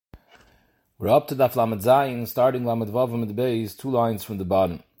We're up to Daf Lamed Zayin, starting Lamed Vav Amid Beis, 2 lines from the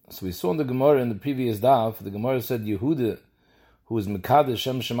bottom. So we saw in the Gemara in the previous Daf, the Gemara said Yehuda, who is Mekadesh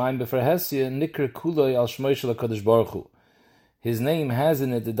Shem Shemayim Befer Hesya, Nikr Kuloi al Shmoy Shel HaKadosh Baruch Hu. His name has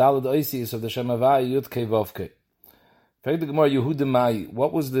in it the Daled Oisius of the Shem Havai Yud Kei Vav Kei. The Gemara Yehuda Mai,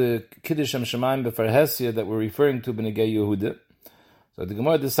 what was the Kiddush Shem Shemayim Befer Hesya that we're referring to B'negei Yehuda? So the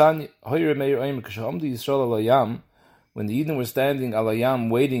Gemara Desani, Hoyer Meir Oim K'Shamdi Yisrael Al Hayam, when the Eden were standing Al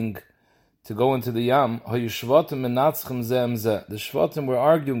Hayam waiting to go into the Yam, the Shvatim were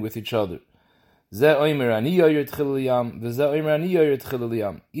arguing with each other.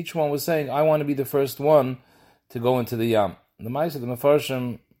 Each one was saying, I want to be the first one to go into the Yam. The Ma'aseh, the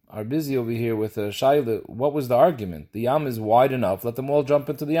Mefarshim are busy over here with a Shaila. What was the argument? The Yam is wide enough, let them all jump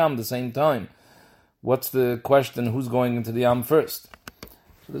into the Yam at the same time. What's the question, who's going into the Yam first?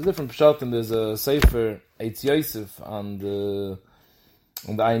 So there's different pshat, and there's a Sefer, Eitz Yosef, on the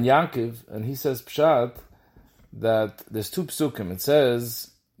Ayin Yaakov, and he says pshat that there's two psukim. It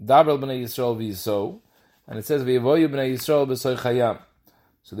says Dabel b'nei Yisrael v'yiso, and it says v'yavoyu b'nei Yisrael b'soy chayam.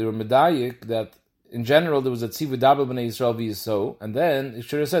 So they were medayik that in general there was a tzivu Dabel b'nei Yisrael v'yiso, and then it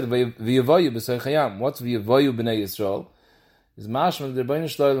should have said v'yavoyu b'soy chayam. What's v'yavoyu b'nei Yisrael? Is mashma the Rebbeinu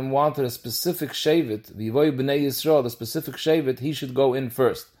Shloim wanted a specific shevet, v'yavoyu b'nei Yisrael, a specific shevet, he should go in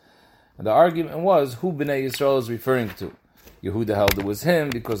first. And the argument was who b'nei Yisrael is referring to. Yehuda held it was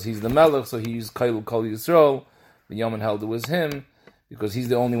him because he's the Melech, so he used Kol Yisrael. Binyamin held it was him because he's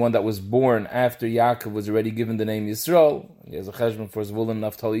the only one that was born after Yaakov was already given the name Yisrael. He has a cheshbon for Zvulun and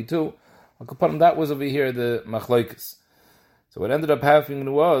Naphtali too. That was over here the Machlokes. So what ended up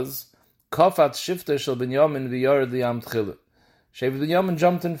happening was Kafat Shifter Shel Binyamin v'Yared Liyam Tchila. Shevet Binyamin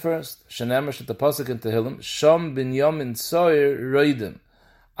jumped in first. Shenemer Shet the Pasuk in Tehillim. Sham Binyamin Soyer Roidim.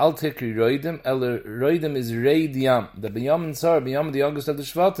 Al Tikri Roidim, Roidim is Reid Yam. The Binyamin Sar, Binyamin the youngest of the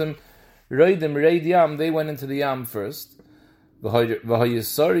Shvatim, Roidim, Reid Yam, they went into the Yam first. The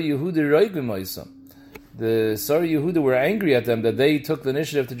Sari Yehuda were angry at them that they took the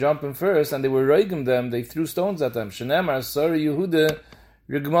initiative to jump in first, and they were roigim them, they threw stones at them. Shenemar, Sari Yehuda,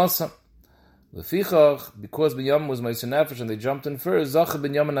 Rigmasam. Lefichach, because Binyamin was Meiser Nefesh and they jumped in first, Zacha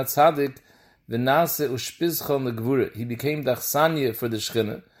Binyamin Atzadik, V'nase u'shpizchol negvura. He became dachsanya for the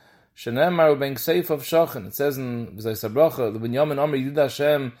Shechina. Shenemar u'ben kseif of Shachin. It says in V'zayis HaBracha, L'binyamin Omer Yidid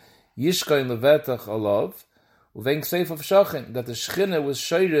Hashem yishkoin levetach alav, u'ben kseif of Shachin, that the Shechina was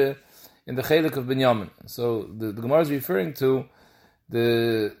shayre in the chelik of Binyamin. So the Gemara is referring to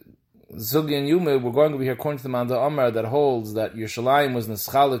the Zugi and Yume. We're going over here according to the Manda Amar that holds that Yerushalayim was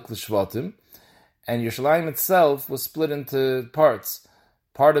neschalik l'shvatim, and Yerushalayim itself was split into parts.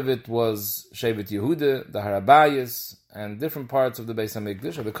 Part of it was Shevet Yehuda, the Harabayas, and different parts of the Beis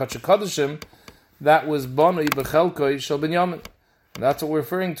HaMikdash, or the Kodesh HaKodeshim, that was Bonoi B'chelkoi Shel Binyamin. And that's what we're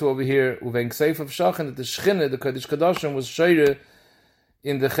referring to over here, Uvein Kseif of Shachin, that the Shechina, the Kodesh HaKodeshim, was Sheire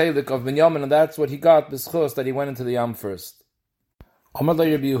in the Chelik of Binyamin, and that's what he got, B'schos, that he went into the Yam first. Amar Lo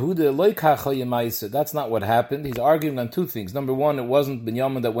Rabbi Yehuda, Lo Kacha Yemaisa. That's not what happened. He's arguing on two things. Number one, it wasn't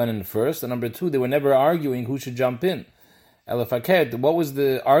Binyamin that went in first, and number two, they were never arguing who should jump in. What was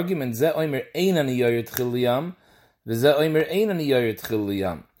the argument?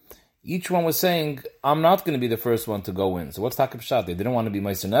 Each one was saying, I'm not going to be the first one to go in. So what's Takab Pshat? They didn't want to be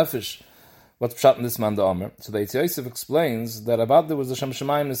Meiser Nefesh. What's Pshat in this man, the Omer? So the Eitz Yosef explains that about there was a Shem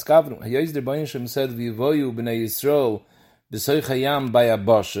Shemayim Neskavnu. Hayez der Bayin Shem said, V'yivoyu b'nei Yisrael b'soy chayam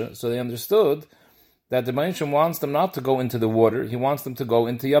bayabasha. So they understood that the Bayin Shem wants them not to go into the water. He wants them to go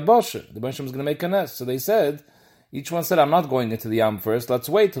into Yabasha. The Bayin Shem is going to make a nest. So they said, each one said, I'm not going into the Yam first. Let's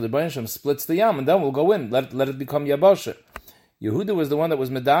wait till the Baruch Hashem splits the Yam, and then we'll go in. Let it become Yabasha. Yehuda was the one that was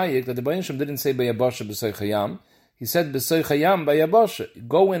medayik, that the Baruch Hashem didn't say Bayabasha b'soy chayam. He said b'soy chayam bayabasha.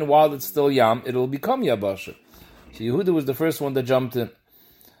 Go in while it's still Yam, it'll become Yabasha. So Yehuda was the first one that jumped in.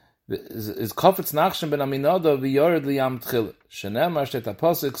 Is Kafetz Nachshon ben Aminada v'yored liyam tchil. Shenemar shtet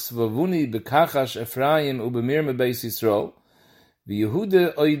hapasuk svavuni b'kachash Ephraim u'b'mir mebeis Yisrael.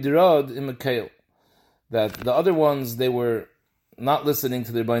 V'Yehuda oidrad im Mekel. That the other ones, they were not listening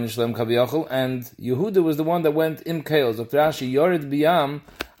to the Rebbeinu Shalom Kaviyachol, and Yehuda was the one that went im Keos. Dr. Rashi, Yored Biyam,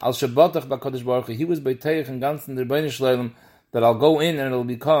 al Shabbatach b'Kadosh Baruch Hu. He was Beiteich and Ganzen the Rebbeinu Shalom, that I'll go in and it'll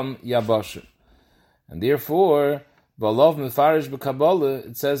become Yabasha. And therefore, V'alav Mefarish b'Kabbalah,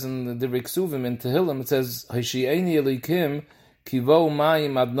 it says in the Divrei Ksuvim, in Tehillim, it says, Hashi'eni Elikim, Kivo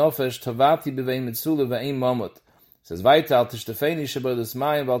Mayim ad Nofesh, Tavati b'Vein Mitzula v'Ein Mamut. It says, Vaita al Tishtefeni Shabbalas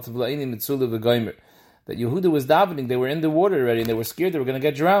Mayim, V'al Tavlaini Mitzula v'Goymer. That Yehuda was davening, they were in the water already, and they were scared they were going to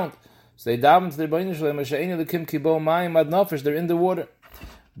get drowned. So they davened to their Rebbeinu Shalom, Hashe'eni Elikim Kibo Mayim ad Nofesh, they're in the water.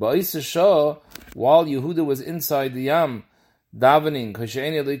 Ba'isa Shah, while Yehuda was inside the Yam, davening,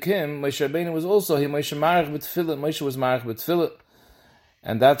 Kosheini Elikim, Moshe Rabbeinu was also, Moshe Marach B'Tfilah, Moshe was Marach B'Tfilah.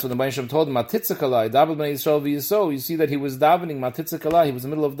 And that's when the Baruch Shem told him, Matitzakalai, David Ben Yisrael v'Yisrael. You see that he was davening, Matitzakalai, he was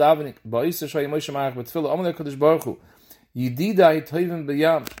in the middle of davening. Ba'isa Shai Moshe Marach B'Tfilah, Amalei Kadosh Baruch Hu, Yedidai Toivim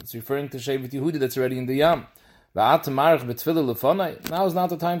B'Yam. It's referring to Shevet Yehuda that's already in the Yam. Va'at Marach B'Tfilah Lefonai. Now is not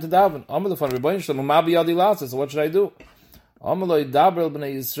the time to daven. Amalei Lefon Rebbeinu Shalom, U'ma B'Yadi Lasa. So what should I do? Amalei Dabrel Ben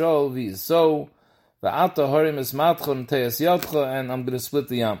Yisrael v'Yisrael. Va'at Harim Esmatchon Te'es Yadcha, and I'm going to split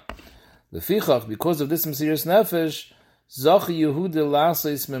the Yam. Lefichach, because of this Mesiras Nefesh, Zachi Yehuda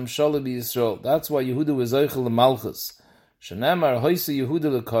Lasais Memshala B'Yisrael. That's why Yehuda was Zeichel L'Malchus. Shenemar Hoyse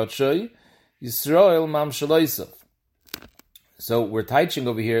Yehuda L'Kotshoi, Yisrael Mamshalaisav. So we're teaching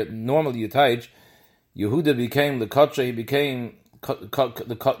over here, normally you teach, Yehuda became the Kotshoi, he became the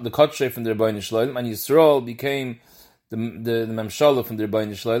Kotshoi from the Rebbeinu Shloim, and Yisrael became the Memshala from the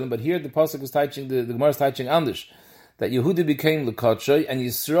Rebbeinu Shloim. But here the Pasuk is teaching, the Gemara is teaching Andish, that Yehuda became the Kotshoi, and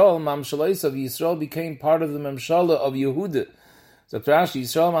Yisrael, Mamshalaisav, Yisrael became part of the Memshala of Yehuda. So Rashi,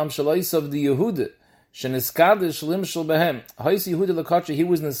 Yisrael Mamshalaisav of the Yehuda, Sheniskadish Limshal Behem. Hais Yehuda L'Kotshoi, he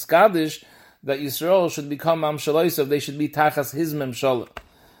was Niskadish that Yisrael should become Mamshalaisav, they should be Tachas his Memshala.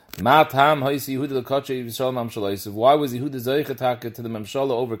 Matam Hais Yehuda L'Kotshoi, Yisrael Mamshalaisav. Why was Yehuda Zeichetaka to the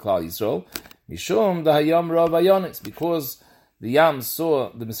Memshala over Klal Yisrael? Mishum Dahayam Rav Ayonis, because the Yam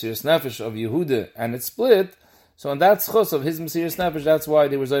saw the Mesiras Nefesh of Yehuda and it split. So on that schus of his Mesiras Nefesh, that's why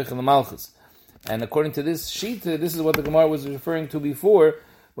they were Zeichel L'Malchus. And according to this Shita, this is what the Gemara was referring to before,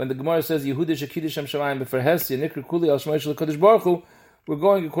 when the Gemara says, Yehuda Shekidish Shem Shamayim B'fer Hesya, Nikr Kuli Al Shmoy Shel Kadosh Baruch Hu, we're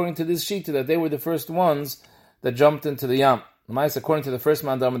going according to this Shita, that they were the first ones that jumped into the Yam. According to the first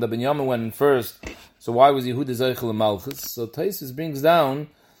mandam, that Binyamin went in first, so why was Yehuda Zeichel L'Malchus? So Taisus brings down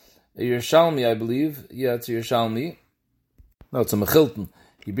a Yerushalmi, I believe. Yeah, it's a Yerushalmi. No, it's a Mechilton.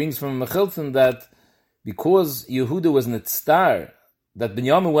 He brings from a Mechilton that because Yehuda was Nitztar, that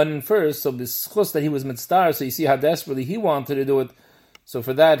Binyamin went in first, so this chus that he was Nitztar, so you see how desperately he wanted to do it, so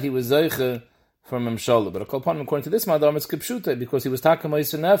for that he was Zeiche from Memshala. But according to this Madam, it's Kipshuta, because he was Takam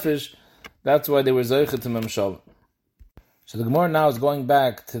Yisr Nefesh, that's why they were Zeiche to Memshala. So the Gemara now is going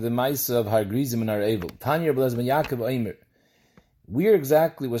back to the Maisa of Har Grizim and Har Evel. Tanya Blez Ben Yaakov Eimer. Where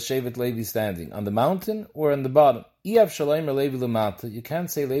exactly was Shevet Levi standing? On the mountain or on the bottom? Iav Shalayim Levi Lamata. You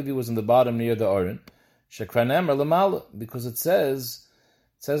can't say Levi was on the bottom near the Aron. Shekranem or Lamala, because it says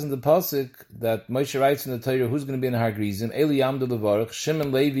in the pasuk that Moshe writes in the Torah who's going to be in Har Grizim. Eli Yamdu Levarach,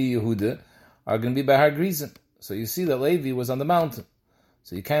 Shimon, Levi, Yehuda are going to be by Har Grizim. So you see that Levi was on the mountain.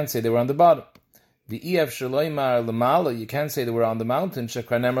 So you can't say they were on the bottom. The Ef Shaloimar Lamala, you can't say they were on the mountain,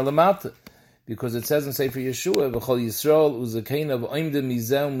 Shekranem or Lamata, because it says in Sefer Yeshua, V'chol Yisrael uzakein of oimde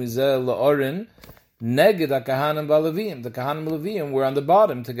mizel la'orin neged ha'kahanim v'aleviyim. The Kahanim and Leviyim were on the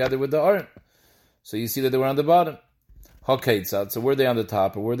bottom together with the Orin. So you see that they were on the bottom. Ha'keitzad, so were they on the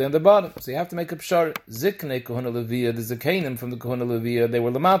top or were they on the bottom? So you have to make a pshar. Ziknei Kohuna Leviyah, the Zakeinim from the Kohuna Leviyah, they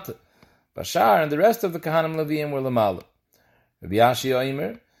were Lamata. Bashar and the rest of the Kahanim Leviyim were Lamala. Rabbi Yashi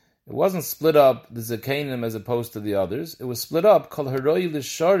Oimer, it wasn't split up, the Zakeinim as opposed to the others. It was split up, Kol Haroi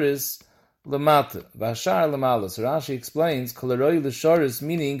L'Sharis Lamata, Vashar Lamala. So Rashi explains, Kol Haroi L'Sharis,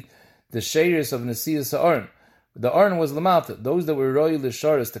 meaning the Sheiris of Nesiyas Ha'aron. The Aron was Lamata. Those that were Roi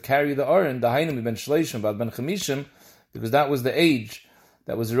L'Sharis to carry the Aron, the Hainim ben Shleishim, Bad ben Chamishim, because that was the age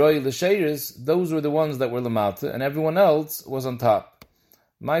that was Roi L'Sheiris, those were the ones that were Lamata, and everyone else was on top.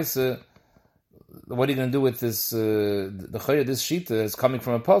 Maisa, what are you going to do with this? The Chayah, this Shita is coming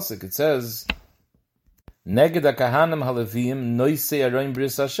from a pasuk. It says, Neged HaKahanim HaLeviyim Noisei Aroim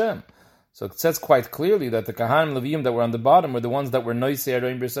Bris Hashem. So it says quite clearly that the Kahanim Leviyim that were on the bottom were the ones that were Noisei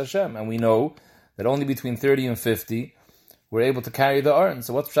Aroim Bris Hashem. And we know that only between 30 and 50 were able to carry the Aron.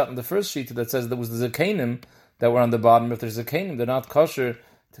 So what's shot in the first Shita that says there was the Zakeinim that were on the bottom? If there's Zakeinim, they're not kosher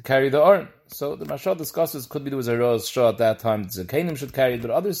to carry the Aron. So the Mashal discusses, could be there was a Rosh Shah at that time, the Zakeinim should carry it,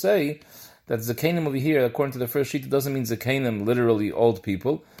 but others say that Zakeinim over here, according to the first sheet, it doesn't mean Zakeinim, literally old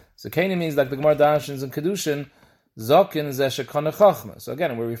people. Zakeinim means, like the Gemara Dashins and Kedushin, Zakin Zeshekana Chachma. So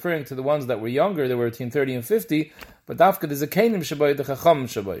again, we're referring to the ones that were younger, they were between 30 and 50, but Dafka the Zakeinim Shabai, the Chacham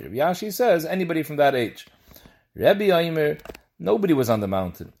Shabai. Rabbi Yashi says, anybody from that age. Rabbi Aimer, nobody was on the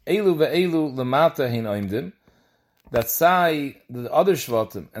mountain. Elu ve'elu lamata hin oimdim. That Sai, the other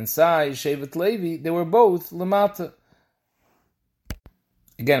Shvatim, and Sai, Shevet Levi, they were both lamata.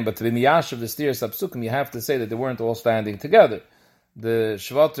 Again, but to be miyash of the Stiras Apsukim, you have to say that they weren't all standing together. The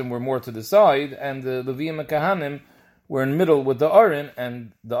Shvatim were more to the side, and the Leviyim and Kahanim were in middle with the Aron,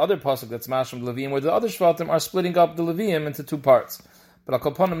 and the other pasuk that's Masham Leviyim, where the other Shvatim are splitting up the Leviyim into two parts. But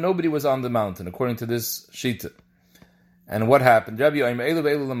Akoponim, nobody was on the mountain, according to this Shita. And what happened? Rabbi Yoim Elu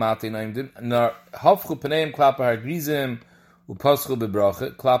Elu Lamati Naimdim Nar Hafchu Paneim Klapa Har Grizim upaschu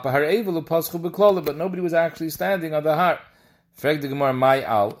bebracha, klapa har evel upaschu beklala, but nobody was actually standing on the har. Frag the Gemara, my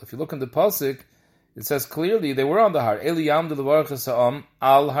al. If you look in the pasuk, it says clearly they were on the har. Eli yamdu levarcha sa'am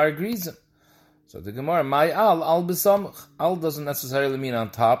al har grizim. So the Gemara, my al besamach. Al doesn't necessarily mean on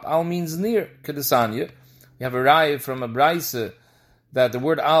top. Al means near. Kedesanya. We have a raya from a braisa that the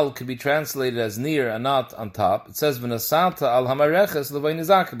word al could be translated as near and not on top. It says, v'nasata al hamareches levayin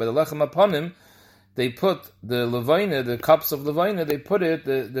zakeh. By the lechem aponim, they put the levayin, the cups of levayin, they put it,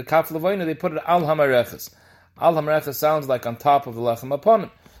 the kaf levayin, they put it al hamareches. Al hamareches sounds like on top of the lechem aponim.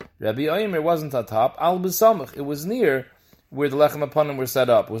 Rabbi Omer wasn't on top. Al besamach. It was near where the lechem aponim were set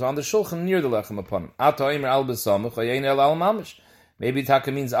up. It was on the shulchan near the lechem aponim. Ata Omer al besamach, hayein el al mamish. Maybe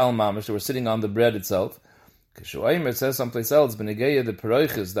taka means al mamish. They were sitting on the bread itself. Kishu Omer says someplace else, Benegeya the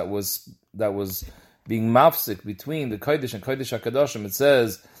Peroiches that was being mafsik between the Kodesh and Kodesh HaKadoshim. It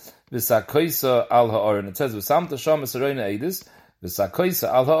says, V'sakoisa al ha'oren. It says, V'samta shom esaroina eidis, V'sakoisa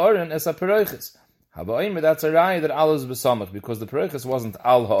al ha'oren es ha-Peroiches. Haba Omer, that's a raya that al is b'samach, because the Peroiches wasn't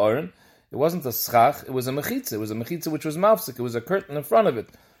al ha'oren, it wasn't a schach, it was a mechitza. It was a mechitza which was mafsik, it was a curtain in front of it.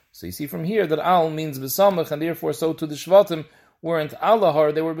 So you see from here that al means b'samach, and therefore so to the Shvatim weren't al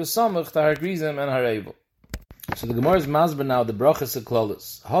ha'or, they were b'samach, to har-grizim and har-evel. So the Gemara is masber now the brachas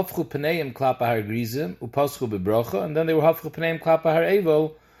eklolos. Hafchu pneim klapa har grizim upaschu bebracha, and then they were hafchu pneim klapa har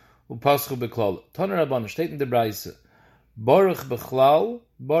evo upaschu beklol. Toner Rabban steht in the Braise. Baruch bechlal,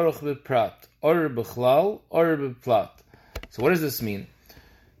 baruch beprat, or bechlal, or beplat. So what does this mean?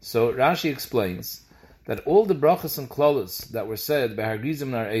 So Rashi explains that all the brachas and klolos that were said by har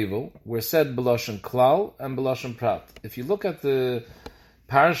grizim and har evo were said b'lashon klal and b'lashon prat. If you look at the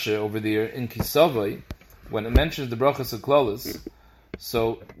parsha over there in Kisavai, when it mentions the brachas of klolos,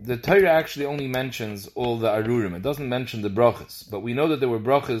 so the Torah actually only mentions all the arurim. It doesn't mention the brachas. But we know that there were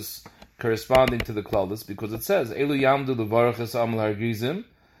brachas corresponding to the klolos because it says, Elu yamdu levarachas amal har grizim,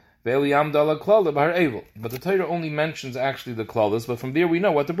 ve'elu yamdu ala klala b'har evel. But the Torah only mentions actually the klolos, but from there we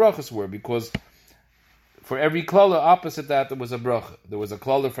know what the brachas were, because for every klala opposite that there was a bracha. There was a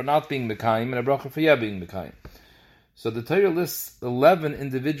klala for not being mekayim and a bracha for yeah being mekayim. So the Torah lists 11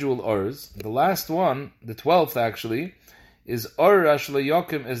 individual ors. The last one, the 12th actually, is or ashla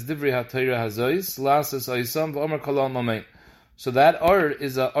yokim es divrei ha-Torah hazois lasas oisam v'omer kolal mamein. So that or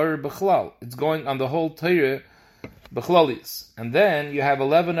is a or b'chlal. It's going on the whole Torah b'chlalis. And then you have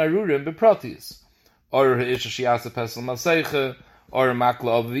 11 arurim b'pratis. Or ha'isha shi'asa pesel maseicha, or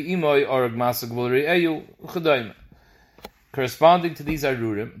makla of v'imoy, or gmasa gvul re'eyu, ch'dayma. Corresponding to these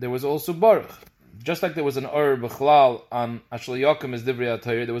arurim, there was also baruch. Just like there was an Or B'chlal on Asher Yakum is Divrei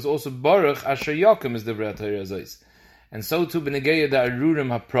HaTorah, there was also Baruch Asher Yakum is Divrei HaTorah Azais. And so too, B'negeya da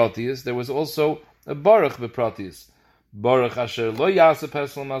Arurim HaPratius, there was also a Baruch B'Pratius. Baruch Asher Lo Yasa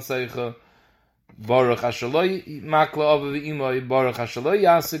Pesel Maseicha, Baruch Asher Lo Makla Ava V'Imoy, Baruch Asher Lo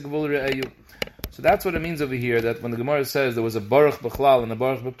Yasa Gvul Re'eyu. So that's what it means over here, that when the Gemara says there was a Baruch B'chlal and a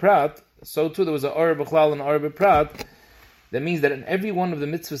Baruch B'Prat, so too there was a Or B'chlal and an Or B'Prat. That means that in every one of the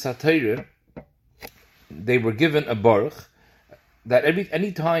mitzvahs HaTorah, they were given a baruch, that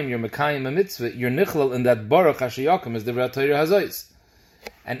any time you're mekayim a mitzvah, you're nichlal in that baruch hashayakum is the Divrei Torah hazais.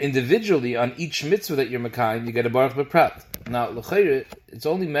 And individually, on each mitzvah that you're mekayim, you get a baruch beprat. Now, l'chayre, it's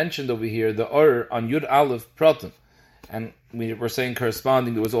only mentioned over here, the or on Yud Aleph pratim. And we were saying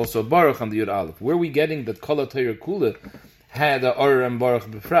corresponding, there was also a baruch on the Yud Aleph. Where are we getting that Kol HaTorah Kula had a or and baruch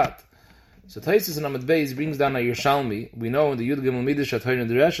beprat? So Taisus and Amad Beis brings down a Yerushalmi. We know in the Yud Gimel Midrash HaTorah and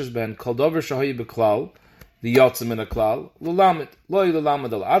the Reshes Ben, Kol Dover Shahoyi Beklal, the Yotze min a klal, lulamit, loy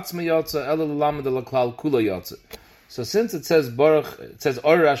lulamid al atzma yotze, ela lulamid al klal kula yotze. So since it says baruch, it says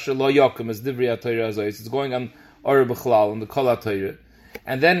or asher lo yokim as divrei ha-Torah azos, it's going on or b'chlal on the kol ha-Torah,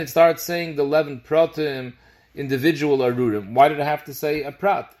 and then it starts saying the 11 pratim, individual arurim. Why did it have to say a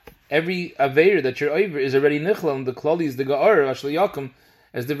prat? Every aveir that you're over is already nichlal, and the klali is the ga'or asher lo yokim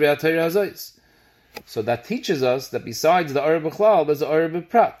as divrei ha-Torah azos. So that teaches us that besides the Or B'chlal, there's the Or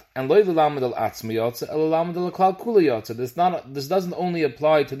B'prat. And Lo L'lamed al Atzma Yotze, El L'lamed al Klal Kula Yotze. This doesn't only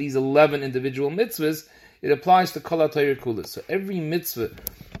apply to these 11 individual mitzvahs, it applies to Kol HaTorah Kula. So every mitzvah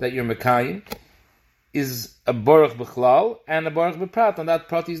that you're Mekayim is a Baruch B'chlal and a Baruch B'prat, and that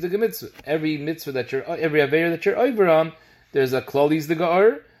Prat is the mitzvah. Every mitzvah every Aveir that you're over on, there's a Klal is the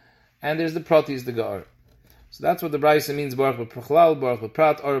Ga'or, and there's the Prat is the Ga'or. So that's what the Braisa means, Baruch B'chlal, Baruch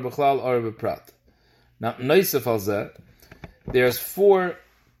B'prat, Or B'chlal, Or B'prat. Now, Noisef al Zeh, there's 4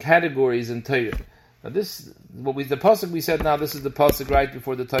 categories in Torah. Now this, the pasuk we said now, this is the pasuk right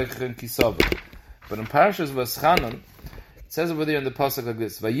before the Teichach and Kisava. But in Parashas Vaschanan, it says over there in the pasuk like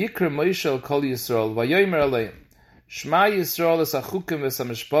this: Vayikra Moshe al Kol Yisrael, Vayomer Aleim, Shema Yisrael es achukim ves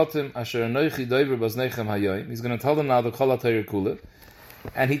hamishpatim asher anoichi doiver baznechem hayoim. He's going to tell them now the Kol HaTorah Kula.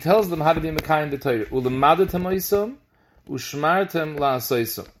 And he tells them how to be Mekayim the Torah. Ulemadatem oisam, ushmartem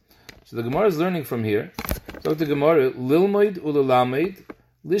la'asoisam. So the Gemara is learning from here. So the Gemara, lilmoid ulelamed,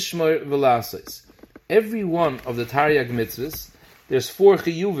 lishmor v'la'asois. Every one of the Taryag mitzvahs, there's 4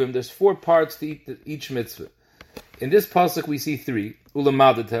 chiyuvim, there's 4 parts to each mitzvah. In this pasuk we see 3.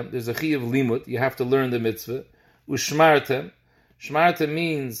 Ulemadatem, there's a chiyuv limud, you have to learn the mitzvah. Ushmartem, shmartem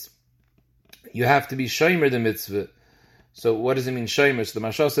means you have to be shomer the mitzvah. So what does it mean shomer? So the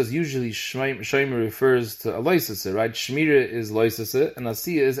Mashal says usually shomer refers to a loisase, right? Shmira is loisase and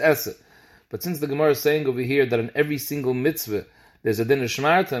asiya is ese. But since the Gemara is saying over here that in every single mitzvah there's a din of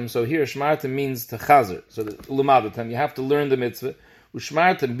shmartem, so here shmartem means to chazer. So the ulamadatem, you have to learn the mitzvah.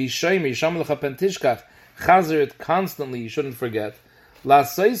 Ushmartem, be shomer, yisham lecha pentishkach, chazer it constantly, you shouldn't forget. La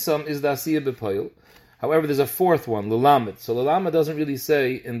seisam is the asiya bepoil. However, there's a 4th one, Lulamed. So Lulamed doesn't really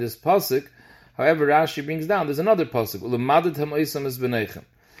say in this pasuk. However, Rashi brings down, there's another pasuk, Ulamadetem oisam es b'neichem.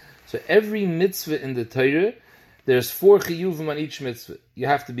 So every mitzvah in the Torah, there's 4 chiyuvim on each mitzvah. You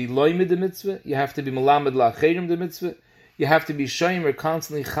have to be loimid the mitzvah, you have to be melamed la'acherim the mitzvah, you have to be shomer,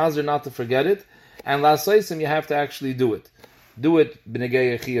 constantly chazer, not to forget it, and la'asaisim, you have to actually do it. Do it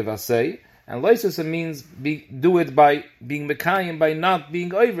b'negei chiyav asay, and la'asaisim means do it by being mekayim, by not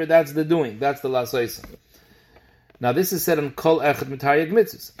being over, that's the doing, that's the la'asaisim. Now this is said in Kol Echad Mitaryag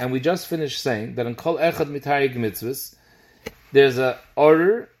Mitzvahs, and we just finished saying that in Kol Echad Mitaryag Mitzvahs, there's a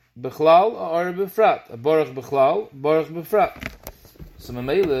order Bechlal, a order Befrat, a Baruch Bechlal, Baruch Befrat. So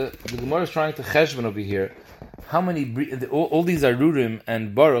Mamela, the Gemara is trying to cheshbon over here. How many, all these are Rurim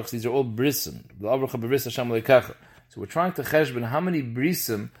and Baruchs, these are all Brisim. The Avrucha B'Bris Hashem Leikacha. So we're trying to cheshbon how many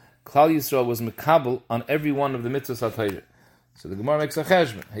Brisim Klal Yisrael was Mekabel on every one of the Mitzvahs HaTorah. So the Gemara makes a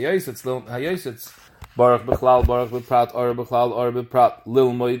cheshbon. Hayositz, Baruch Bechlal, Baruch Beprat, Or Bechlal, Or Beprat,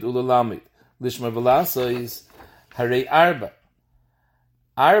 Lil Moed, Ulalamid, Lishmar Velasois, Harei Arba.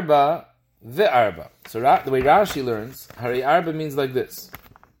 Arba ve'arba. So the way Rashi learns, Harei Arba means like this.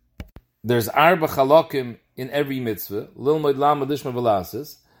 There's Arba Chalokim in every mitzvah, Lil Moed, Lamad, Lishmar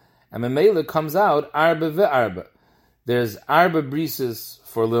Velasois, and Memela comes out Arba ve'arba. There's Arba Brises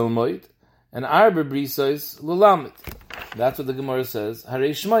for Lil Moed, and Arba Brises Lulamid. That's what the Gemara says, Harei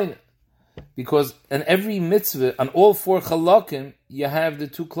Shmoyne. Because in every mitzvah, on all 4 chalakim, you have the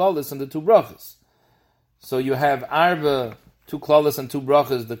 2 klalis and the 2 brachas. So you have arba, 2 klalis and 2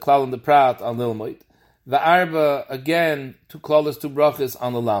 brachas, the klal and the prat on lilmoid. The arba, again, 2 klalis, 2 brachas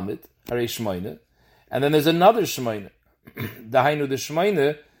on the lamid, harei shmoyne. And then there's another shmoyne. The hainu, the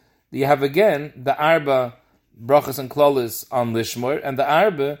shmoyne, you have again the arba, brachas and klalis on lishmor, and the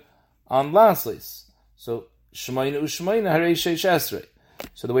arba on laslis. So shmoyne u'shmoyne, harei sheish esrei.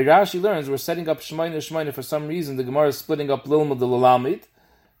 So the way Rashi learns, we're setting up Shemaina. For some reason, the Gemara is splitting up Lilmud the Lalamid,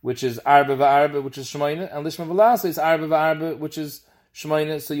 which is Arba v'Arba, which is Shemaina, and Lishma v'Lasa is Arba v'Arba, which is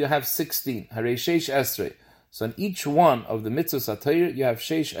Shemaina. So you have 16. Harei Sheish Esrei. So in each one of the mitzvahs HaTorah, you have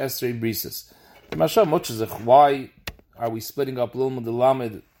Sheish Esrei Brises. The Mashal Mochazech, why are we splitting up Lilmud the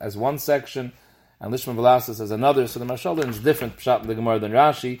Lalamid as one section and Lishma v'Lasa as another? So the Mashal learns different pshat in the Gemara than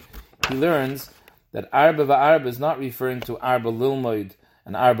Rashi. He learns that Arba v'Arba is not referring to Arba Lilmoid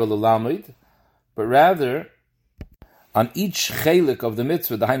and Arba Lulamid, but rather on each chelik of the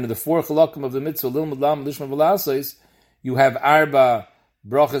mitzvah, the 4 chalakim of the mitzvah, Lilmud Lam Lishma V'Lasais, you have Arba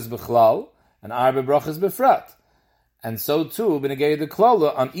brachas Bechlal and Arba brachas Befrat. And so too, B'negei the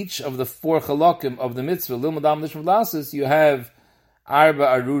Klala, on each of the 4 chalakim of the mitzvah, Lilmud Lam Lishma V'Lasais, you have Arba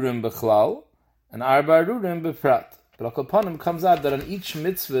Arurim Bechlal and Arba Arurim Befrat. But Akapanim comes out that on each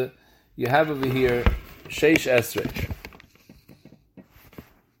mitzvah, you have over here Sheish Esrei.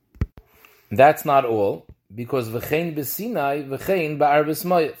 That's not all, because v'chein b'sinai, v'chein ba'arbis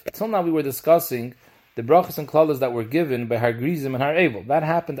moyev. Till now we were discussing the brachas and klalas that were given by Har Grizim and Har Evel. That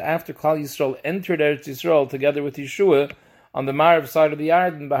happened after Klal Yisrael entered Eretz Yisrael together with Yeshua on the Marav side of the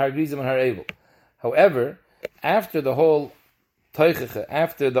Yarden by Har Grizim and Har Evel. However, after the whole Teicheche,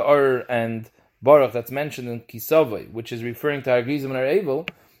 after the Or and Baruch that's mentioned in Kisavai, which is referring to Har Grizim and Har Evel,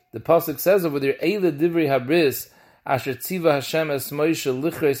 the pasuk says over there, Eile Divrei Habris, Asher Tziva Hashem es Moshe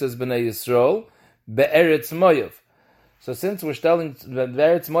lichreis es b'nei Yisrael be'eretz Moyev. So since we're telling that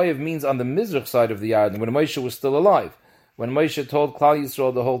be'eretz Moyev means on the Mizrach side of the Yarden, when Moshe was still alive, when Moshe told Klal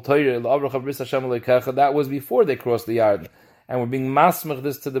Yisrael the whole Torah, l'Avrach Bris Hashem Leikecha, that was before they crossed the Yarden, and we're being masmach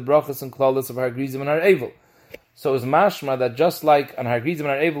this to the brachas and klalas of Har Grizim and Har Evel. So it's mashma that just like on Har Grizim and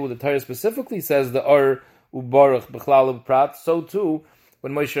Har Evel, the Torah specifically says the Or u'Baruch b'chlal u'Prat, so too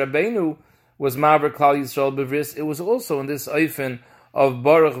when Moshe Rabbeinu was Maver Klal Yisrael Bevris, it was also in this oifen of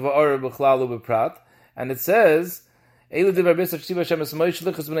Baruch v'Or b'chlal u'Beprat, and it says Eilu divar bris Hashem Moishe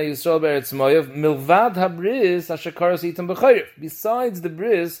lichus b'nei Yisrael be'eretz Moav milvad habris asher karas itam b'chayrev. Besides the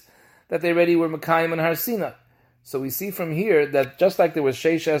bris that they already were Mekayim and Har Sinai. So we see from here that just like there was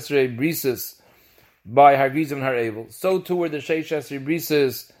Sheish Esrei brises by Har Grizim and Har Evel, so too were the Sheish Esrei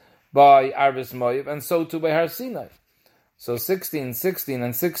brises by Arvis Moav, and so too by Har Sinai. So 16, 16,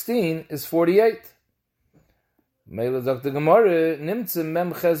 and 16 is 48. Meila Dr. Gemara, Nimtze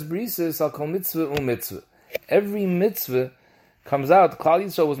Memches brises al kol mitzvah mitzvah. Every mitzvah comes out. Klal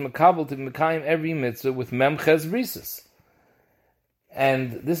Yisrael was makabel to Mekayim every mitzvah with Memches brises.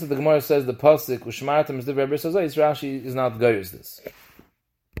 And this is the Gemara says the pasuk Ushmartam is the Rebbe says Rashi is not goyers this.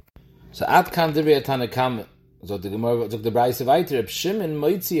 So at kan divrei Tanakam, so the Gemara, so the Brayse weiter, Reb Shimon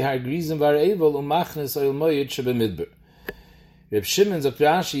moitzi har grizim var evel umachnes oil moyed shebemidber. Reb Shimon zok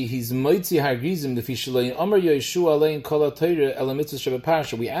Rashi, he's moitzi har grizim the fishalei Omer Yeshua alein kol ha'torah el mitzvah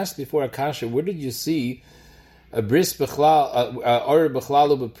shebeparsha. We asked before Akasha, where did you see a bris bechlal, or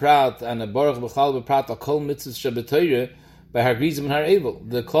bechlalu beprat, and a baruch bechlalu beprat al kol mitzvah shebetorah by Har Grizim and Har Evel?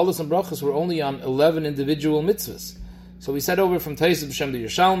 The Klolos and Brachas were only on 11 individual mitzvahs. So we said over from Taisib B'Shem the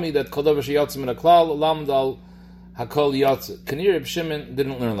Yerushalmi that Kol Davar Sheyatzim and Aklal Lamdal Hakol Yatz. Kanir Reb Shimon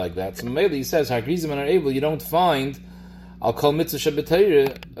didn't learn like that. So Mameli he says Har Grizim and Har Evel you don't find Al Kol Mitzvah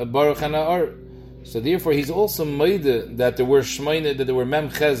Shabbatayre a Baruch and Ar. So therefore he's also made that there were Shmeine, that there were Mem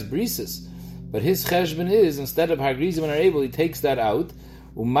Ches Brises. But his cheshbon is instead of Har Grizim and Har Evel he takes that out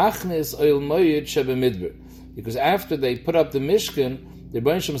Umachnes Oil Moyed Shebemidber. Because after they put up the Mishkan, the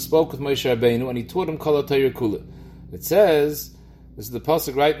Rebbeinu Shem spoke with Moshe Rabbeinu and he taught him Kol HaTorah Kula. It says, this is the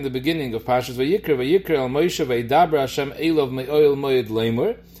pasuk right in the beginning of Parshas Vayikra al Moshe Vaydaber Hashem Elov Me'oil Moed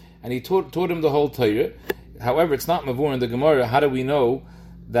Leimer, and he taught him the whole Torah. However, it's not mavur in the Gemara. How do we know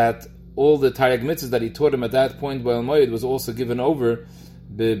that all the Tarek mitzvahs that he taught him at that point by Al Moed was also given over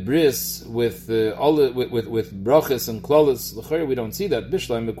the bris with brachas and klolis? L'chayr we don't see that.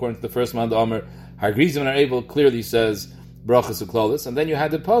 Bishlam, according to the first man, the Amr Har Grizim and Har Evel clearly says brachas and klolis, and then you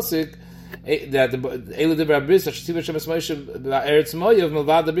had the pasuk that the Eilu Dibra Bris Hashem Moishe Eretz Moav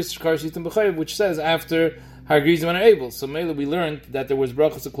Milvad the Bris Karas Yitam B'Chayrev, which says after Har Grizim and Har Evel. So Mela we learned that there was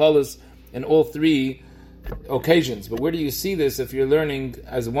brachas and klolis in all three occasions. But where do you see this if you're learning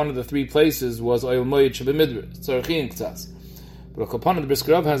as one of the three places was Oil Moed Shebemidber Tzarchin K'tzas? But Kapan the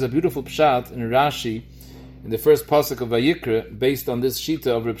Briskerov has a beautiful pshat in Rashi in the first pasuk of Vayikra based on this shita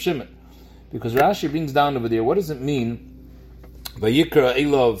of Reb Shimon, because Rashi brings down over there what does it mean Vayikra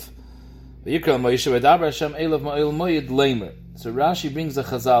Elov Vayikra Moshe Vaydaber Hashem Elov Ma'il Moed Leimer. So Rashi brings the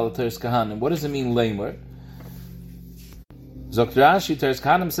Chazal Teres Kahanim. What does it mean Leimer? Zok Rashi Teres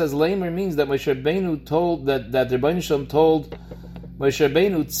Kahanim says Leimer means that Moshe Rabbeinu told that the Rebbeinu Shalom told Moshe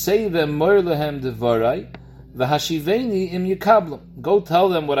Rabbeinu Tzei v'mor lehem devarai V'hashiveni im yikablam. Go tell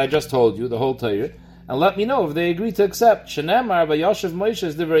them what I just told you, the whole Torah, and let me know if they agree to accept. Shenemar v'yashav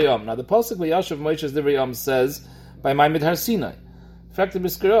Moshe's divrei yom. Now the pasuk v'yashav Moshe's divrei yom says by Ma'amid Har Sinai. In fact, the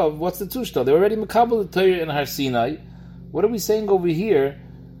Briskerov, what's the tushta? They already makabel the Torah in Har Sinai. What are we saying over here?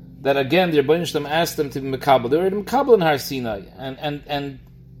 That again, the Rebbeinu Shalom asked them to be makabel. They already makabel in Har Sinai, and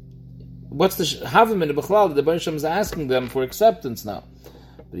what's the havim in the Bechlal? The Rebbeinu Shalom is asking them for acceptance now.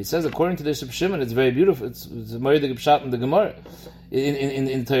 But he says, according to the Reb Shimon, it's very beautiful. It's Moed Pshat in the Gemara,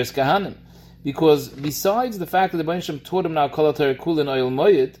 in Teres Kahanim. Because besides the fact that the Rebbeinu Shalom taught him now Kol HaTorah Kula and Oil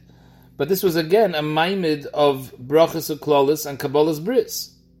Moed, but this was again a maimid of Brachas Uklolis and Kabbalah's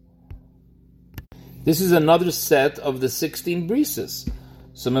Bris. This is another set of the 16 brises.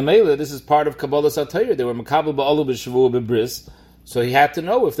 So Mamela, this is part of Kabbalah's HaTorah. They were Makabel Ba'alu B'Shavua B'Bris, so he had to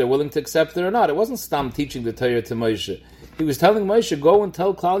know if they're willing to accept it or not. It wasn't Stam teaching the Torah to Moshe. He was telling Moshe, go and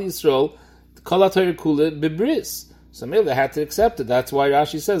tell Klal Yisrael, Kol HaTorah Kula B'Bris. So Mamela had to accept it. That's why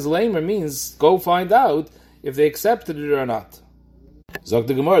Rashi says, Leimer means, go find out if they accepted it or not. Zog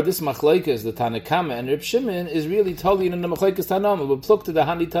the Gemara, this machlekes, the Tanakama and Reb Shimon, is really totally in the machlekes Tanama, but pluk to the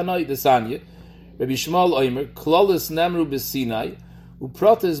Hani Tanai, the Sanya, Rabbi Shmuel Omer, Klolis Namru B'Sinai,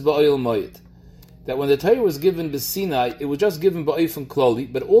 Uprotes Ba'oil Moed. That when the Torah was given B'Sinai, it was just given Ba'oifan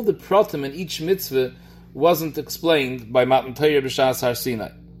Kloli, but all the protim in each mitzvah wasn't explained by Matan Torah B'Shas Har Sinai.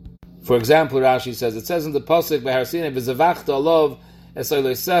 For example, Rashi says, it says in the pasuk by Har Sinai, V'zavachta Alav Es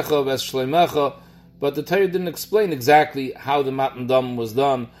Oilosecha V'es Shleimecha, but the Torah didn't explain exactly how the Matan Dam was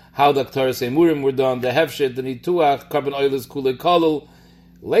done, how the Aktaras Emurim were done, the Hefshet, the Nituach, Carbon Oilers, Kulei Kolul.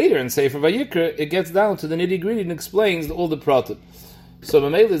 Later in Sefer Vayikra, it gets down to the nitty-gritty and explains all the pratim. So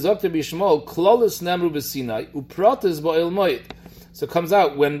Mamela Zokter Bishmol, Klolis Namru B'Sinai, Upratis Ba'il Moed. So it comes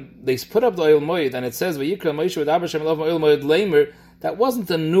out, when they put up the Oil Moed, and it says, Vayikra Moshe V'daber Hashem Elov Oil Moed Leimer, that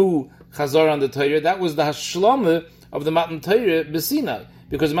wasn't a new Chazar on the Torah, that was the Hashlama of the Matan Torah B'Sinai.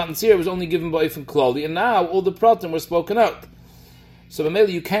 because Matan Tzira was only given by Eifin Klali, and now all the Pratim were spoken out. So B'meli,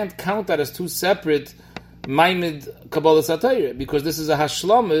 you can't count that as two separate Maimid Kabbalah Satayra, because this is a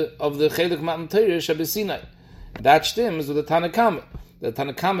Hashlama of the Chelik Matan Torah Shabbat. That stems with the Tanakama. The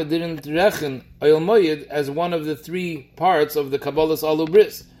Tanakama didn't reckon Oyel Moyed as one of the three parts of the Kabbalah's Alu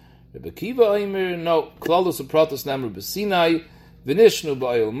Bris. Rebbe Kiva Oimer, no, Klalus Upratos Namru B'Sinai, V'nishnu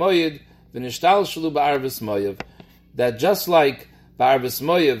B'Oyel Moyed, V'nishtal Shalu B'Arvis Moyev. That just like B'Arvis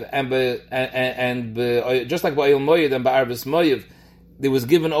Moyev and just like B'Oyel Moyed and B'Arvis Moyev, there was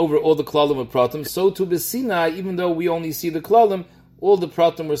given over all the Klalim of Pratim, so to B'Sinai, even though we only see the Klalim, all the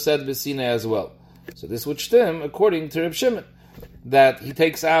Pratim were said B'Sinai as well. So this would stem according to Reb Shimon, that he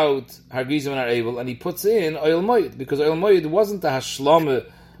takes out Hargizim and Har-Evel and he puts in Oyel Moyed, because Oyel Moyed wasn't the Hashlama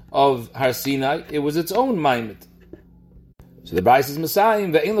of Har Sinai, it was its own Maimed. So the Bryce is Messiah,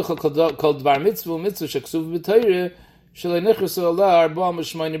 ve'ein lecha kol dvar mitzvah sheksuv b'Torah shelei nichrasu Allah arba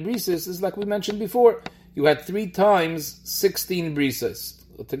mishmayne brises, is like we mentioned before. You had 3 times 16 brises.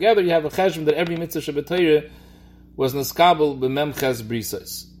 Together you have a cheshbon that every mitzvah sheb'Torah was naskabel b'memches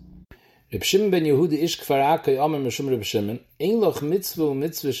brises. Reb Shimon ben Yehudi ish kfar Akkai Omer Mishum Reb Shimon, ein loch mitzvah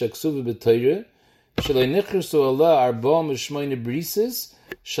sheksuv b'Torah shelei nichrasu Allah arba mishmayne brises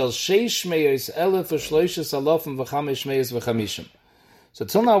shall sheish meyes elef v'shloishes alofim v'chamesh meyes v'chamishim. So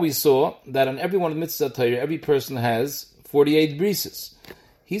till now we saw that on every one of mitzvah Torah, every person has 48 brises.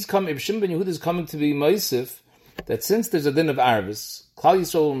 Reb Shimon ben Yehuda is coming to be Moisif that since there's a din of Arvis, Klal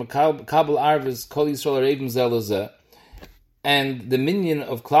Yisrael Makabel Arvis, Kol Yisrael Reivim Zelozeh, and the minyan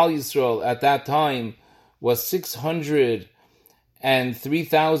of Klal Yisrael at that time was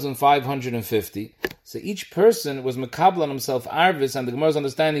 603,550. So each person was makabel on himself Arvis, and the Gemara's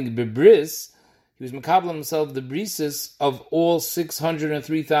understanding Bebris, he was makabel on himself the brises of all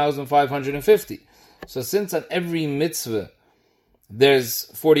 603,550. So since on every mitzvah there's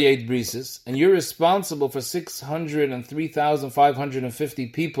 48 brises, and you're responsible for 603,550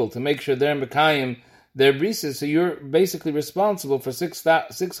 people to make sure they're mekayim their brises, so you're basically responsible for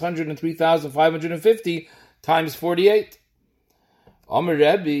 603,550 times 48. Omer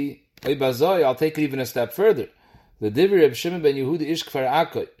Rebbe, I'll take it even a step further. The Divrei Reb Shimon ben Yehudi ish kfar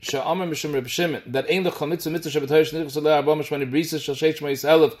Akkai, she'omer mishum Reb Shimon, that ein lecha mitzvah sheb'Torah shenichus alei arba mishmane brises shel sheish meis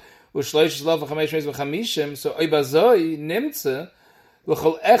elef u'shloish elef v'chamesh meis v'chamishim. So Oibazoi nimtze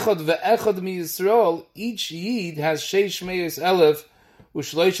l'chol echad ve'echad mi Yisrael, each yid has sheish meis elef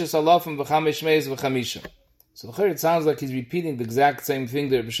u'shloish elef v'chamesh meis v'chamishim. So it sounds like he's repeating the exact same thing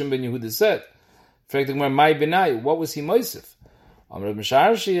that Reb Shimon ben Yehuda said. In fact, my benai, what was he moisef? According to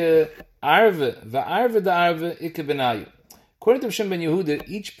Shimon ben Yehuda,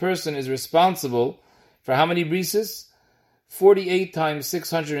 each person is responsible for how many brises? 48 times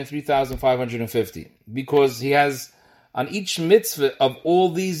 603,550. Because he has, on each mitzvah of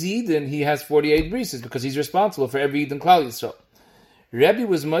all these Yidin, he has 48 brises, because he's responsible for every Yid in Klal Yisrael. Rebbe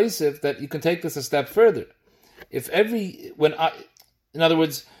was moisef that you can take this a step further. In other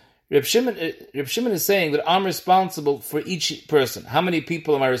words, Reb Shimon is saying that I'm responsible for each person. How many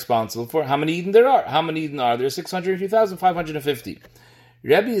people am I responsible for? How many Eden there are? How many Eden are there? 603,550.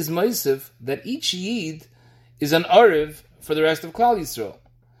 Rebbe is Moisef that each Yid is an Arev for the rest of Klal Yisrael.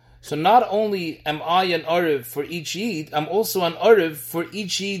 So not only am I an Arev for each Yid, I'm also an Arev for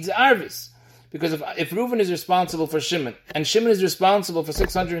each Yid's Arvis. Because if Reuven is responsible for Shimon, and Shimon is responsible for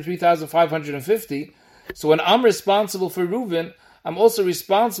 603,550, so when I'm responsible for Reuven, I'm also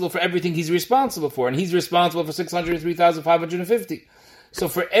responsible for everything he's responsible for, and he's responsible for 603,550. So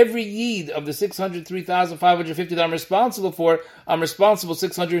for every Yid of the 603,550 that I'm responsible for, I'm responsible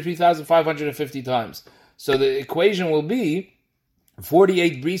 603,550 times. So the equation will be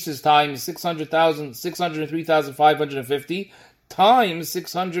 48 brises times 603,550 times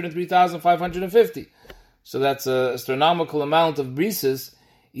 603,550. So that's an astronomical amount of brises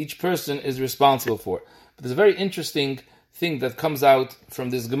each person is responsible for. But there's a very interesting thing that comes out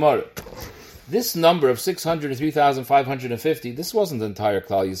from this Gemara. This number of 603,550, this wasn't the entire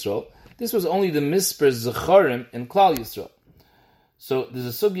Klal Yisrael. This was only the Misper Zecharim in Klal Yisrael. So there's a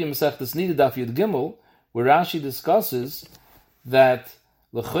Sugya Masechtas Nida Daf Yud Gimel where Rashi discusses that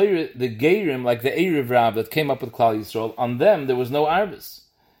the Geirim, like the Erev Rab that came up with Klal Yisrael, on them there was no Arvis.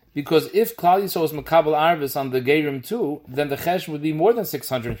 Because if Klal Yisrael was Makabal Arvis on the Geirim too, then the Chesh would be more than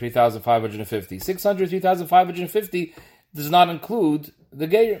 603,550. 603,550 does not include the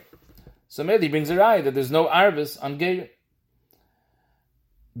Geirim. So maybe he brings a raya that there's no Arvis on Geirim.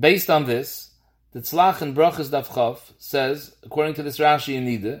 Based on this, the Tzlach and Brachas Daf Chav says, according to this Rashi and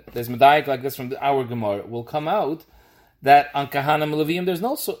Nida, there's Medayik like this from our Gemara, will come out that on Kahana Leviim there's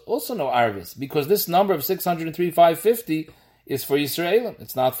also no Arvis, because this number of 603,550 is for Yisraelim.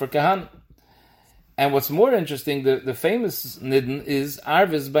 It's not for Kahan. And what's more interesting, the famous nidin is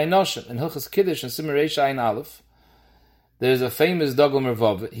Arvis by Noshim. In Hilchas Kiddush and Simon Reish Ayin Aleph, there's a famous Dogel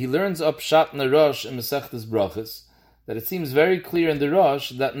Mervav. He learns up Shat in the Rosh in Masechtas Brachas that it seems very clear in the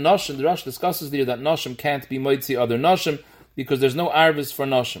Rosh that Noshim, the Rosh discusses there that Noshim can't be Moitzi other Noshim because there's no Arvis for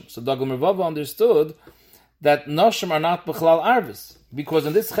Noshim. So Dogel Mervav understood that Noshim are not B'chlal Arvis because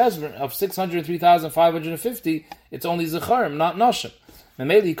in this Cheshbon of 603,550, it's only Zecharim, not Noshim. And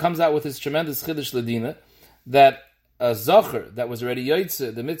maybe he comes out with his tremendous Chiddush Ladina that a Zocher that was already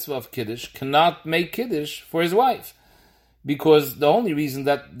Yoitze, the mitzvah of Kiddush, cannot make Kiddush for his wife. Because the only reason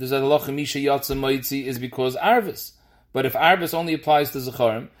that there's a Halacha Misha Yotze Moitzi is because Arvis. But if Arvis only applies to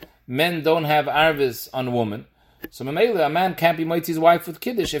Zecharim, men don't have Arvis on women. So Mameli, a man can't be Moitzi's wife with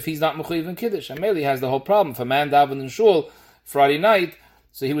Kiddush if he's not Mechuyev in Kiddush. Mameli has the whole problem. If a man davened in Shul Friday night,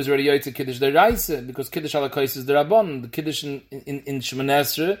 so he was already Yoitze Kiddush Deraisa, because Kiddush Alakais is the Rabban. The Kiddush in Shemoneh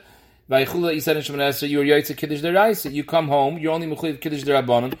Esrei, Vaychula, he said in Shemoneh Esrei, you're Yoitze Kiddush Deraisa. You come home, you're only Mechuyev Kiddush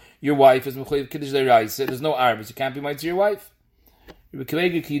Derabanan, your wife is Mechuyev Kiddush Deraisa, there's no Arvis, you can't be married to your wife. Rabbi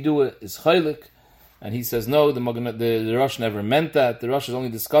Kivegi Kiyudua is Chaylik, and he says no, the Rosh never meant that. The Rosh is only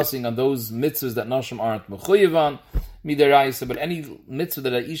discussing on those mitzvahs that Nashim aren't Mechuyev on, Midaraisa, but any mitzvah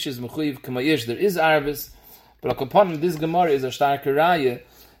that Aish is Mechuyev Kamayish, there is Arvis. But upon him, this Gemara is a starker raya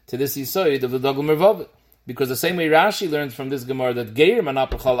to this Yisoid of the Dogel Mervav. Because the same way Rashi learns from this Gemara that Geir Manap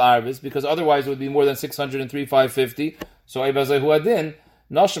B'chal Arvis, because otherwise it would be more than 603,550. So Eibazahu Adin,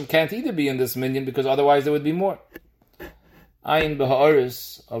 Noshim can't either be in this minion because otherwise there would be more. Ayin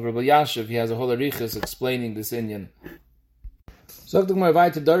B'ha'aris of Rabbi Yashiv, he has a whole arichas explaining this Inyan. So the Gemara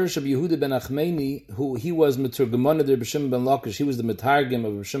Vayta Darish of Yehuda ben Achmeini, who he was Meturgamon of Rabbi Shimon ben Lakish, he was the Metargim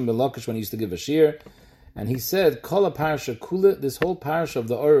of Rabbi Shimon ben Lakish when he used to give a shir. And he said, Kol parsha kula, this whole parsha of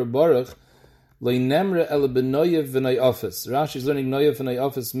the Or Baruch, lo nemre el benoyev v'nei office. Rashi is learning noyev v'nei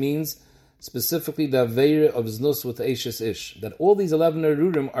office means specifically the aveira of znus with Eishes Ish. That all these 11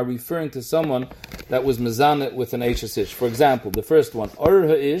 erurim are referring to someone that was mezaneh with an Eishes Ish. For example, the first one, Or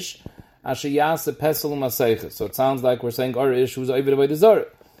haish asher yase pesel u'maseiches. So it sounds like we're saying Or ish who's oived by the Zorah.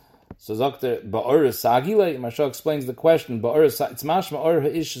 So Dr. Ba'or sagile, Mashal explains the question, Ba'or it's mashma Or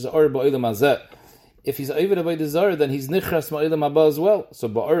haish is Or ba'olam hazeh. If he's Oived Avodah Zarah, then he's Nichras Ma'ilam Haba as well. So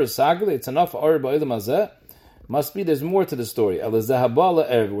Ba'or Sagli, it's enough Or Ba'ilam Hazeh. Must be, there's more to the story. Elazeh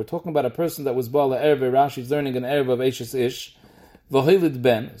Ba'ala Erev. We're talking about a person that was Ba'ala Erev. Rashi's learning an Erev of Eishes Ish. V'hoilid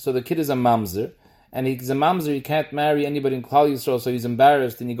Ben. So the kid is a mamzer. And he's a mamzer, he can't marry anybody in Klal Yisrael, so he's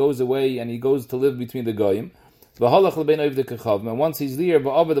embarrassed and he goes away and he goes to live between the Goyim. V'holach l'bein Oived Kechavim. And once he's there,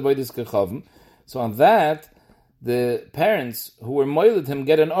 V'avad Avodas Kechavim. So on that, the parents who were moiled him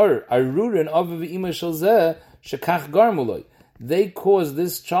get an or. Arurin aviv ima shalzeh shekach garmuloi. They caused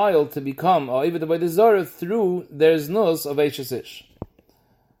this child to become oived by the Zorah through their znus of Eishes Ish.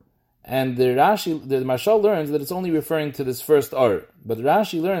 And the Mashal learns that it's only referring to this first or. But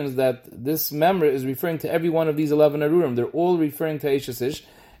Rashi learns that this memra is referring to every one of these 11 arurim. They're all referring to Eishes Ish.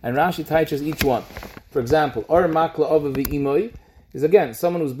 And Rashi teaches each one. For example, or makla aviv imoi is again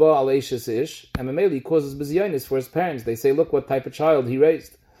someone who's Baal Eishes Ish, and Mameli causes bizyonis for his parents. They say, look what type of child he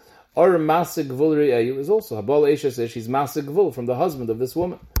raised. Or Masig Gvul Re'eyu is also a Baal Eishes Ish, he's Masig Gvul from the husband of this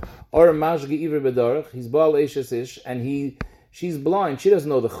woman. Or Mashgi Iver Bedarach, he's Baal Eishes Ish, and she's blind, she doesn't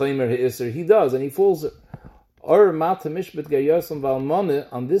know the Chaymer He'isr, he does, and he fools her. Or Mata Mishbet Gayosam Valmone,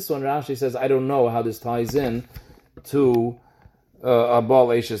 on this one Rashi says, I don't know how this ties in to a Baal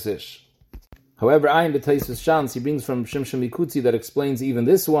Eishes Ish. However, Ayin B'Taisus Shans, he brings from Shimshon Mikutzi that explains even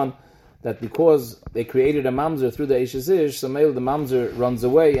this one, that because they created a mamzer through the Eishes Ish, so maybe the mamzer runs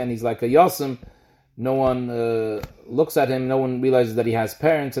away and he's like a Yosim, no one looks at him, no one realizes that he has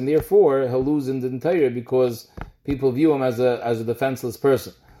parents, and therefore he'll lose in the entire because people view him as a defenseless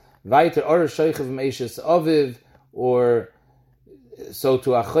person. Weiter or Sheichav Meishes Aviv, or so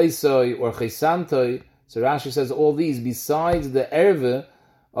to Achaisoi or Chaisantoi. So Rashi says all these, besides the Erve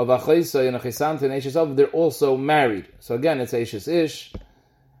of Achaisoi and Achaisantoi and Eishes Aviv, they're also married. So again, it's Eishes Ish.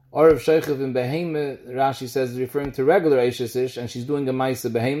 Or of Sheichav in Behemah, Rashi says, referring to regular Eishes Ish, and she's doing a Maisa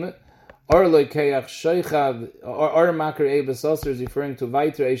Behemah. Or Loikeach Sheichav, or Makar Eibasosser is referring to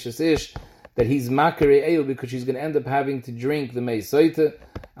Weiter Eishes Ish, that he's Makar Eil because she's going to end up having to drink the Mei Soita.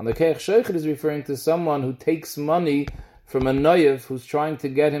 And Loikeach Sheichav is referring to someone who takes money from a Noyev who's trying to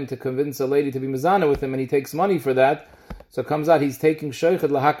get him to convince a lady to be Mizana with him, and he takes money for that. So it comes out he's taking Sheichav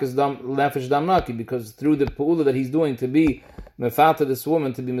Lahakas Nefesh Damnaki, because through the Pa'ula that he's doing to be Mefata this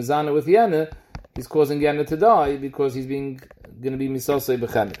woman to be Mizana with Yena, he's causing Yena to die because he's going to be Misosei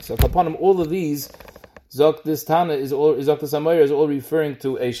B'chenik. So upon him, all of these, Zok this Tana Zok this Amayra is all referring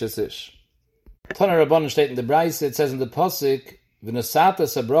to Eishes Ish. Toner Rabbanan state in the Braise, it says in the Pasuk, V'nosata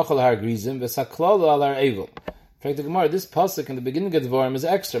sabrocha l'har grizim, v'saklolo al har evil. In fact, the Gemara, this Pasuk in the beginning of the Dvarim is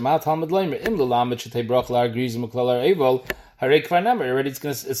extra. Ma Talmud Leimer, im l'lamet shetei brocha l'har grizim u'klol har evil, harei kvar nemer. Already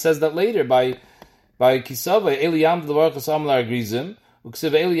it says that later by Kisava, Eli Yamda l'varach l'sam l'har grizim,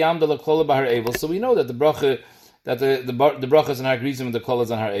 u'ksiva Eli Yamda l'klol b'har evil. So we know that the bracha, that the bracha is on har grizim and the klol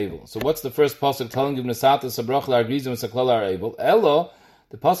is on har evil. So what's the first Pasuk telling you, V'nosata sabrocha l'har grizim v'saklolo har evil? Elo,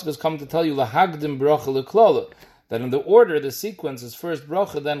 the Pasuk is coming to tell you, lahagdim bracha l'klol, that in the order, the sequence is first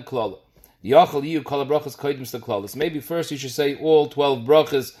bracha, then klal. Yachal yu kol brachas koydim to klalis. Maybe first you should say all 12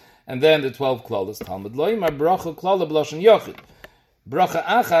 brachas and then the 12 klalis. Talmud loyim bracha klala b'lashon yachid. Bracha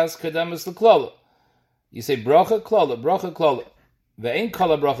achas kedemus to klala. You say bracha klala. Ve'ein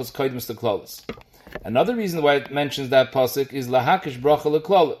kol brachas koydim to klalis. Another reason why it mentions that pasuk is lahakish bracha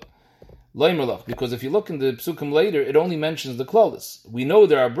leklala. Loimerlach, because if you look in the psukim later, it only mentions the klalis. We know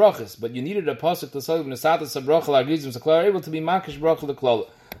there are brachas, but you needed a pasuk to say v'nesata sabracha la'agrizim saklala able to be makish bracha leklala.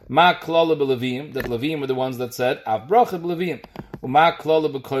 Ma klala b'levim, that levim were the ones that said av bracha b'levim. Uma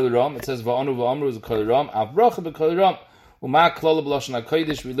klala b'koil ram, it says va'anu va'amru is a koil ram. Av bracha b'koil ram. Uma klala b'lashon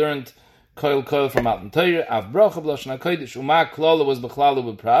hakodesh, we learned koil from Matan Torah. Av bracha b'lashon hakodesh. Uma klala was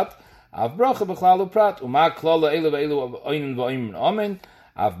b'chlalu b'prat. Av bracha b'chlalu prat. Uma klala elu va'elu oinen va'oimen amen.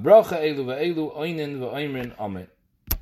 Av bracha elu va'elu oinen va'oimen amen.